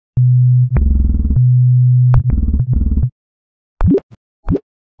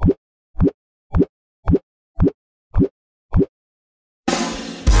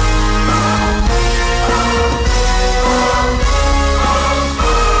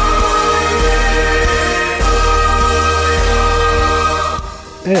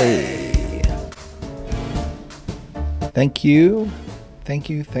Hey. Thank you.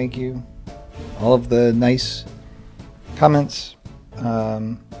 All of the nice comments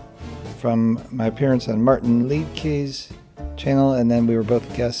from my appearance on Martin Liedtke's channel, and then we were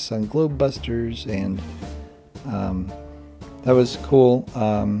both guests on Globebusters, and that was cool.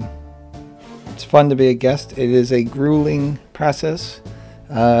 It's fun to be a guest. It is a grueling process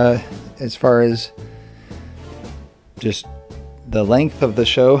as far as just the length of the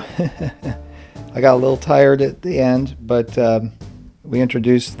show. I got a little tired at the end, but we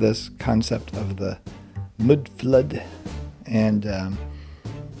introduced this concept of the mud flood, and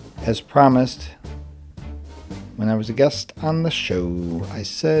as promised, when I was a guest on the show, I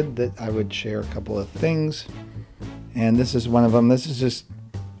said that I would share a couple of things, and this is one of them. This is just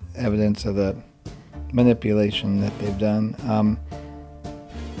evidence of the manipulation that they've done.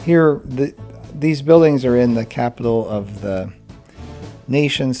 Here, these buildings are in the capital of the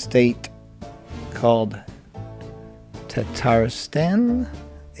nation state called Tatarstan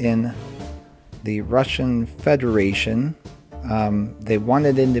in the Russian Federation. They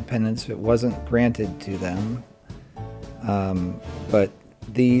wanted independence. It wasn't granted to them. But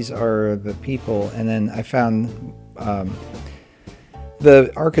these are the people. And then I found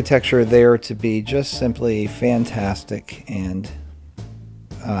the architecture there to be just simply fantastic and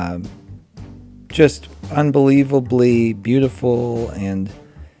just unbelievably beautiful, and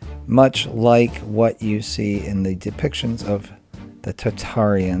much like what you see in the depictions of the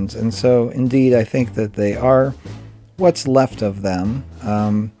Tatarians. And so indeed I think that they are what's left of them,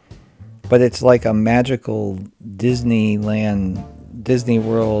 but it's like a magical Disneyland, Disney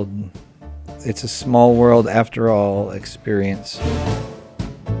World, it's a small world after all experience.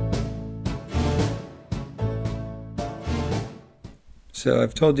 So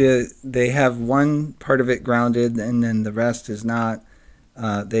I've told you they have one part of it grounded and then the rest is not.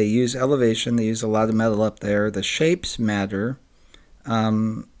 They use elevation. They use a lot of metal up there. The shapes matter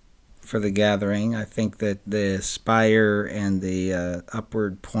for the gathering. I think that the spire and the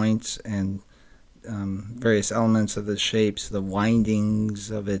upward points and various elements of the shapes, the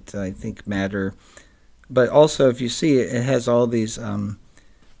windings of it, I think matter. But also, if you see it, it has all these,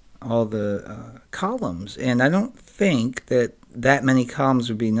 all the columns. And I don't think that many columns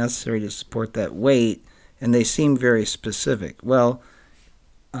would be necessary to support that weight, and they seem very specific. Well,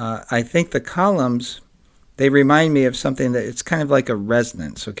 I think the columns, they remind me of something that it's kind of like a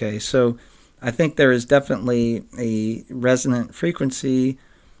resonance, okay? So I think there is definitely a resonant frequency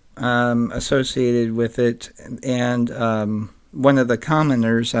associated with it, and one of the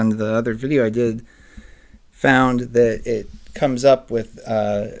commenters on the other video I did found that it comes up with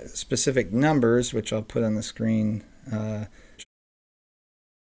specific numbers, which I'll put on the screen,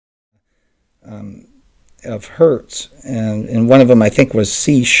 of hertz, and one of them I think was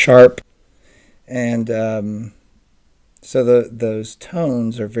C sharp, and so those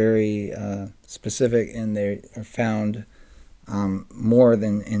tones are very specific, and they are found more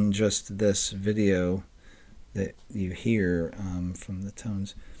than in just this video that you hear from the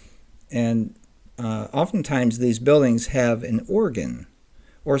tones. And oftentimes these buildings have an organ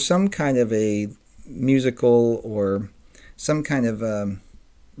or some kind of a musical or some kind of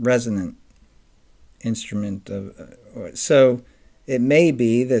resonant instrument. So it may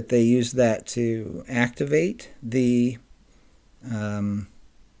be that they use that to activate the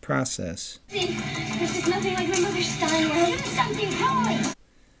process. This is nothing like my mother's style. Something wrong.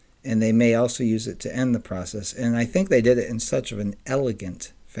 And they may also use it to end the process. And I think they did it in such of an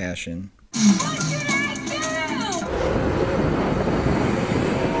elegant fashion.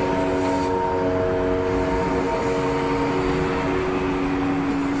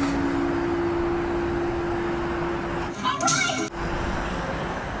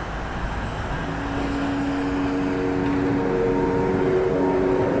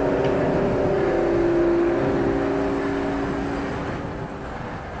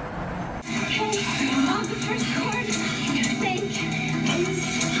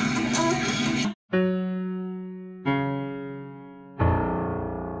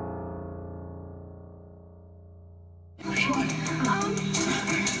 What should I do?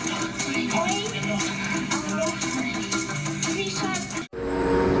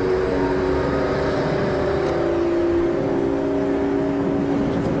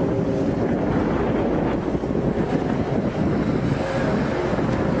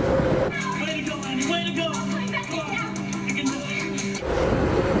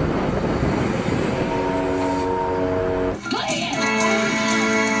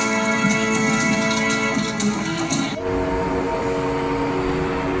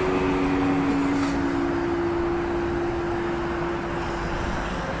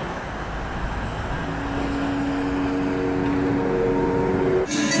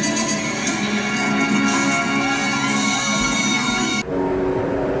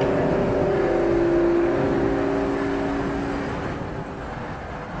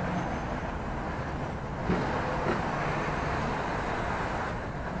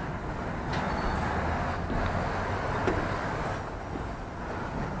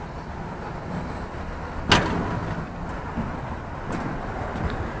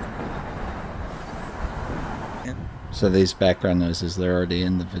 So these background noises, they're already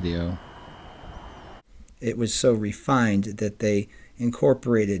in the video. It was so refined that they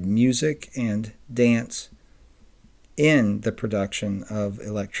incorporated music and dance in the production of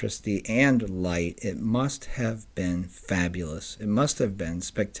electricity and light. It must have been fabulous. It must have been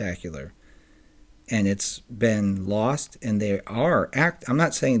spectacular. And it's been lost, and they are I'm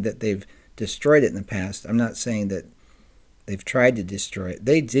not saying that they've destroyed it in the past. I'm not saying that they've tried to destroy it.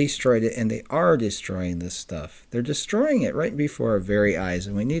 They destroyed it, and they are destroying this stuff. They're destroying it right before our very eyes,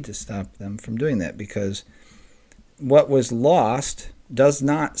 and we need to stop them from doing that, because what was lost does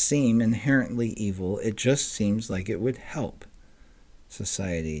not seem inherently evil. It just seems like it would help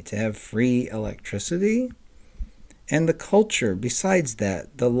society to have free electricity. And the culture, besides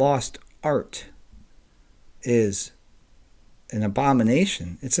that, the lost art is an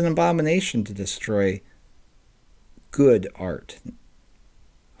abomination. It's an abomination to destroy good art,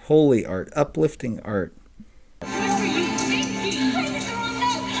 holy art, uplifting art.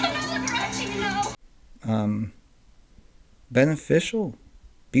 Beneficial,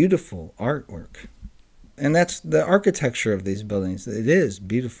 beautiful artwork. And that's the architecture of these buildings. It is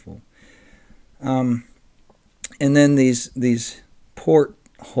beautiful. And then these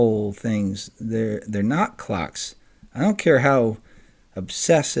porthole things, they're not clocks. I don't care how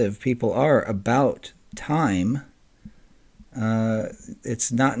obsessive people are about time.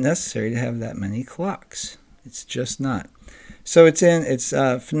 It's not necessary to have that many clocks. It's just not. So it's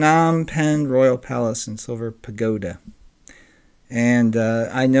Phnom Penh Royal Palace and Silver Pagoda. And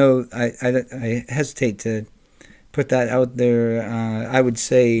I know I hesitate to put that out there. I would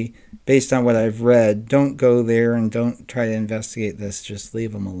say, based on what I've read, don't go there and don't try to investigate this. Just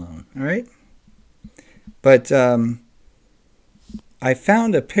leave them alone. All right? But I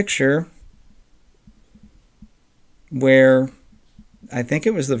found a picture where I think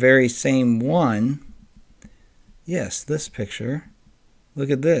it was the very same one. Yes, this picture. Look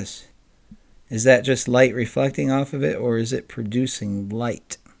at this. Is that just light reflecting off of it, or is it producing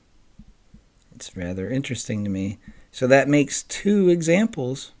light? It's rather interesting to me. So that makes two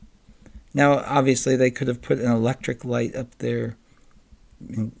examples. Now, obviously, they could have put an electric light up there,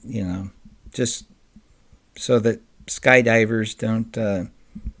 you know, just so that skydivers don't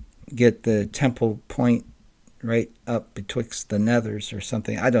get the temple point right up betwixt the nethers or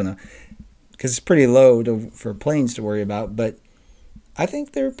something. I don't know, because it's pretty low for planes to worry about, but I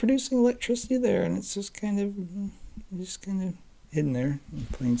think they're producing electricity there, and it's just kind of hidden there in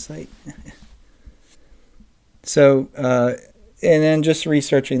plain sight. So, and then just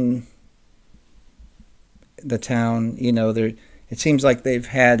researching the town, you know, it seems like they've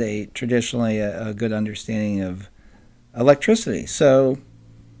had traditionally a good understanding of electricity. So,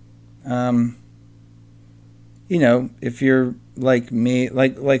 you know, if you're like me,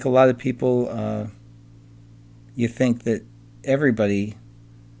 like a lot of people, you think that everybody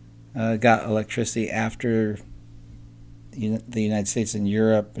got electricity after the United States and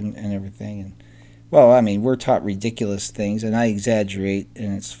Europe and everything. And well, I mean, we're taught ridiculous things, and I exaggerate,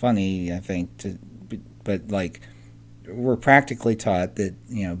 and it's funny, I think, but like, we're practically taught that,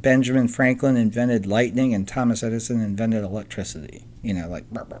 you know, Benjamin Franklin invented lightning and Thomas Edison invented electricity. You know, like,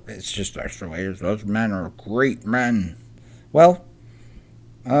 it's just that's the way. Those men are great men. Well,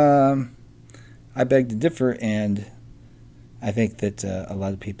 I beg to differ, and I think that a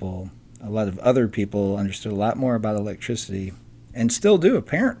lot of other people understood a lot more about electricity, and still do,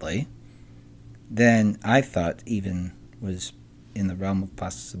 apparently, than I thought even was in the realm of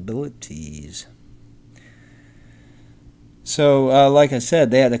possibilities. So, like I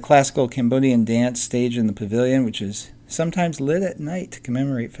said, they had a classical Cambodian dance stage in the pavilion, which is sometimes lit at night to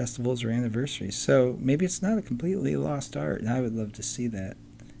commemorate festivals or anniversaries. So maybe it's not a completely lost art, and I would love to see that.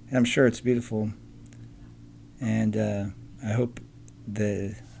 And I'm sure it's beautiful. And I hope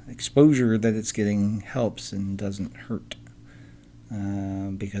the exposure that it's getting helps and doesn't hurt.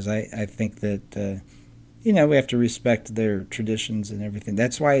 Because I think that, you know, we have to respect their traditions and everything.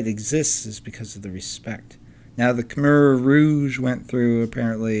 That's why it exists, is because of the respect. Now, the Khmer Rouge went through,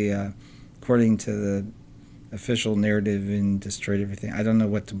 apparently, according to the official narrative, and destroyed everything. I don't know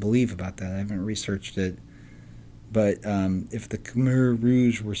what to believe about that. I haven't researched it. But if the Khmer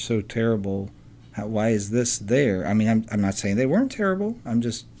Rouge were so terrible, why is this there? I mean, I'm not saying they weren't terrible. I'm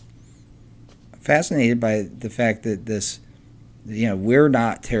just fascinated by the fact that this, you know, we're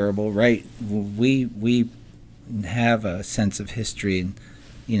not terrible, right? We have a sense of history, and,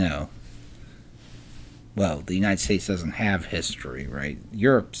 you know, well, the United States doesn't have history, right?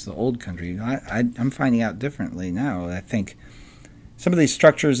 Europe's the old country. I'm finding out differently now. I think some of these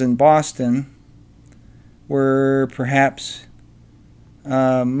structures in Boston were perhaps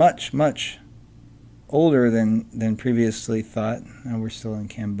much, much older than previously thought. Now we're still in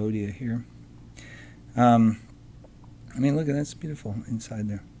Cambodia here. I mean, look at that. It's beautiful inside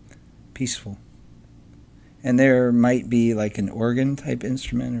there. Peaceful. And there might be like an organ type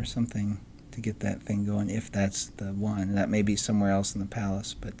instrument or something to get that thing going, if that's the one. That may be somewhere else in the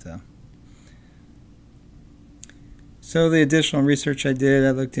palace, but so the additional research I did,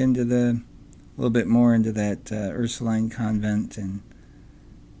 I looked into a little bit more into that Ursuline convent, and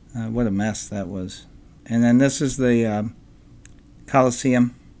what a mess that was. And then this is the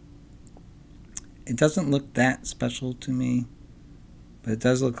Colosseum. It doesn't look that special to me, but it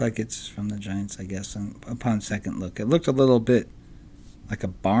does look like it's from the Giants, I guess, upon second look. It looked a little bit like a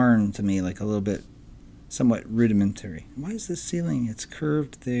barn to me, like a little bit somewhat rudimentary. Why is this ceiling? It's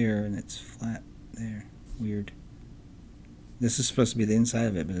curved there and it's flat there. Weird. This is supposed to be the inside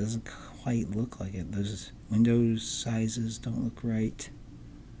of it, but it doesn't quite look like it. Those window sizes don't look right.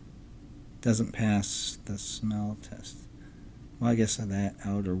 Doesn't pass the smell test. Well, I guess that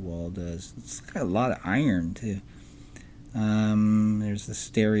outer wall does. It's got a lot of iron too. There's the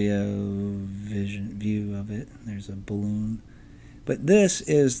stereo view of it. There's a balloon. But this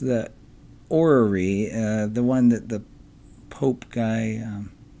is the orrery, the one that the Pope guy,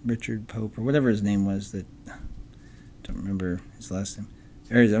 Richard Pope, or whatever his name was, that I don't remember his last name.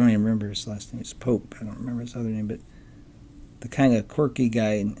 I don't even remember his last name. It's Pope. I don't remember his other name, but the kind of quirky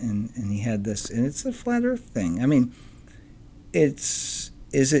guy, and he had this, and it's a flat Earth thing. I mean, is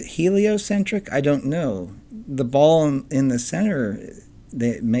it heliocentric? I don't know. The ball in the center,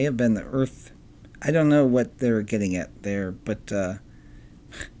 it may have been the Earth. I don't know what they were getting at there, but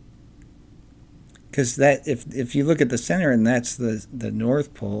because that if you look at the center and that's the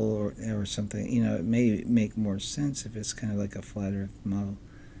North Pole or something, you know, it may make more sense if it's kind of like a flat Earth model.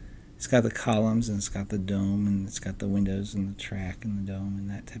 It's got the columns and it's got the dome and it's got the windows and the track and the dome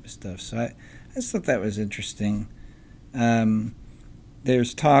and that type of stuff. So I just thought that was interesting.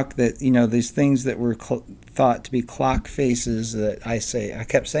 There's talk that, you know, these things that were thought to be clock faces that I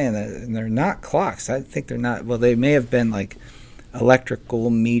kept saying that, and they're not clocks. I think they're not. Well, they may have been like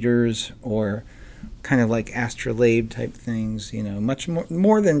electrical meters or kind of like astrolabe type things, you know, much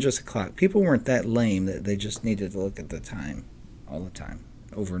more than just a clock. People weren't that lame that they just needed to look at the time all the time,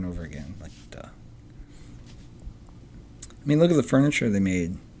 over and over again. Like, duh. I mean, look at the furniture they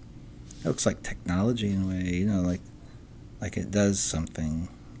made. It looks like technology in a way, you know, like it does something,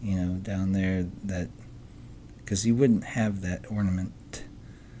 you know, down there, that because you wouldn't have that ornament.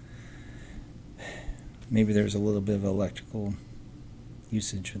 Maybe there's a little bit of electrical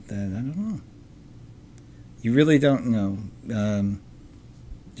usage with that. I don't know. You really don't know.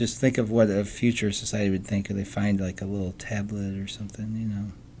 Just think of what a future society would think if they find like a little tablet or something, you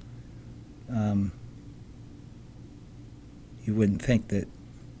know. You wouldn't think that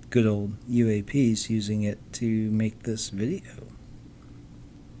good old UAP's using it to make this video.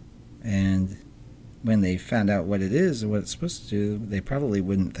 And when they found out what it is and what it's supposed to do, they probably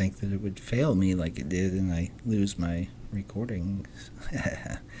wouldn't think that it would fail me like it did and I lose my recordings.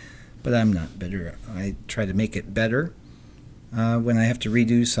 But I'm not bitter. I try to make it better. When I have to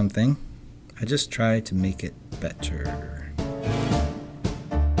redo something, I just try to make it better.